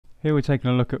Here we're taking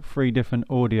a look at 3 different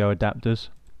audio adapters.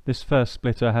 This first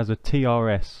splitter has a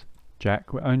TRS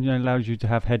jack which only allows you to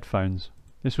have headphones.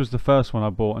 This was the first one I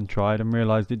bought and tried and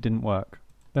realised it didn't work.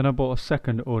 Then I bought a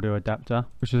second audio adapter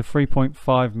which is a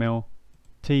 3.5mm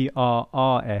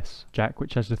TRRS jack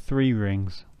which has the 3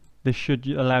 rings. This should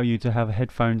allow you to have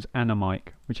headphones and a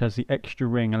mic, which has the extra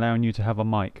ring allowing you to have a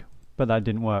mic, but that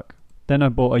didn't work. Then I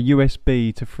bought a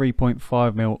USB to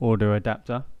 3.5mm audio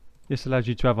adapter. This allows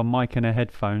you to have a mic and a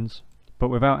headphones, but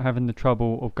without having the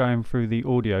trouble of going through the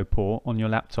audio port on your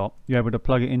laptop, you're able to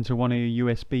plug it into one of your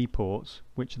USB ports,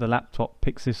 which the laptop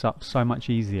picks this up so much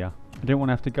easier. I didn't want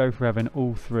to have to go for having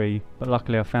all 3, but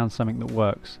luckily I found something that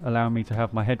works, allowing me to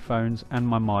have my headphones and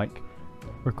my mic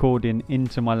recording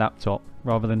into my laptop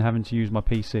rather than having to use my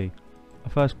PC. I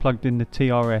first plugged in the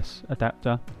TRS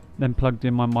adapter, then plugged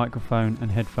in my microphone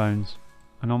and headphones,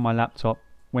 and on my laptop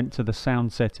went to the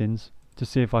sound settings to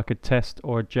see if I could test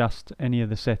or adjust any of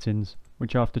the settings,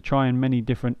 which after trying many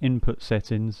different input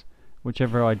settings,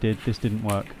 whichever I did, this didn't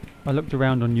work. I looked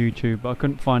around on YouTube but I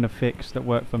couldn't find a fix that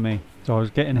worked for me, so I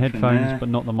was getting headphones but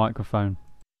not the microphone.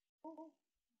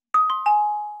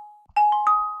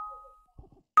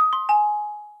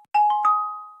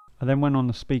 I then went on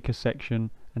the speaker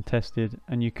section and tested,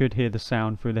 and you could hear the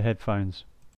sound through the headphones.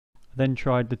 I then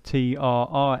tried the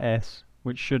TRRS,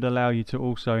 which should allow you to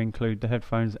also include the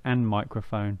headphones and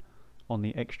microphone on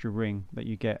the extra ring that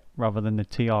you get rather than the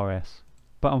TRS.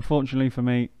 But unfortunately for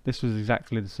me, this was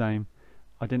exactly the same.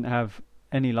 I didn't have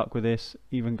any luck with this,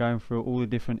 even going through all the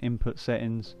different input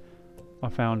settings. I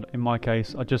found in my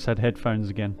case I just had headphones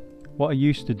again. What I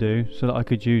used to do so that I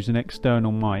could use an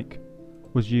external mic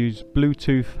was use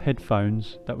Bluetooth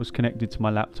headphones that was connected to my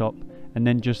laptop, and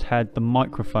then just had the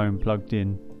microphone plugged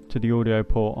in to the audio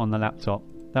port on the laptop.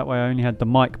 That way I only had the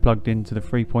mic plugged into the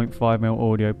 3.5mm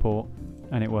audio port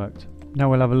and it worked. Now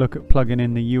we'll have a look at plugging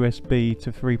in the USB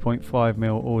to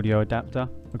 3.5mm audio adapter.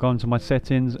 I've gone to my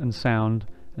settings and sound,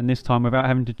 and this time without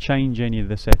having to change any of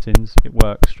the settings, it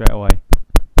works straight away.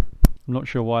 I'm not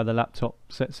sure why the laptop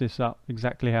sets this up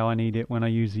exactly how I need it when I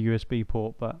use the USB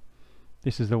port, but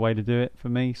this is the way to do it for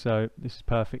me, so this is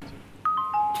perfect.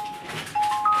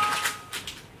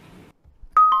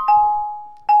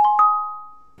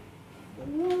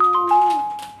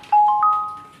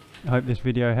 I hope this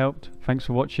video helped. Thanks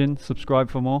for watching. Subscribe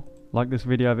for more. Like this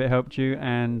video if it helped you,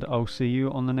 and I'll see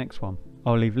you on the next one.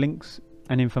 I'll leave links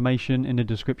and information in the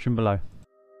description below.